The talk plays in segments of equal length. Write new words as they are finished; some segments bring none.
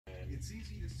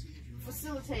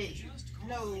facilitate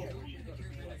no.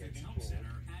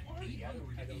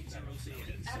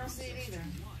 I don't see it either.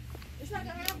 It's not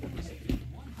gonna happen.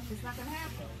 It's not gonna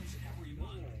happen.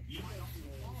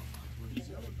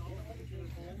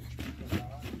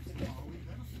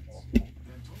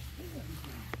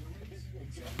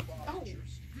 Oh.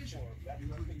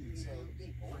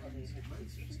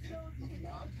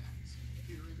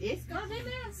 It's gonna be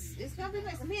mess. It's gonna be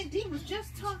mess. Me and Dee was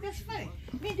just talking. That's funny.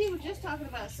 Me and Dee was just talking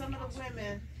about some of the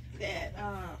women that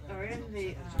are in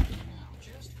the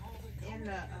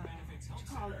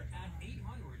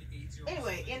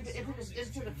anyway, into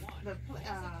the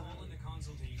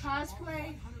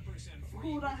cosplay,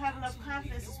 who don't have enough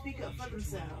confidence to speak up for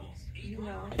themselves, you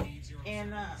know.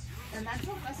 And I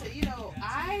told him, I said, you know,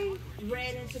 I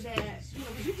read into that, you know,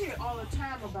 because you hear all the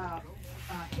time about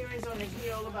hearings on the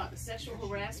Hill about the sexual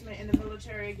harassment in the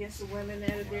military against the women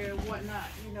that are there and whatnot,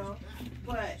 you know.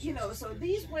 But, you know, so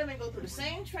these women go through the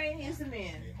same training as the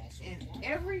men in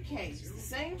every case, the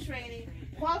same training,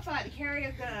 qualified to carry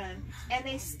a gun, and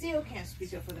they still can't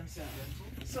speak up for themselves.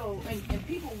 So, and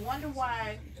people wonder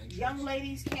why young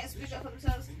ladies can't speak up for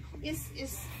themselves. It's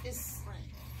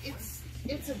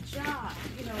a job,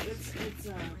 you know.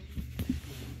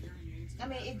 I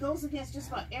mean, it goes against just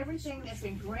about everything that's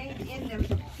ingrained in them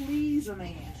to please a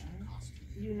man,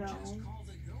 you know,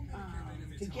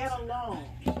 to get along.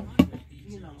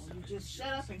 You know, you just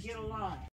shut up and get along.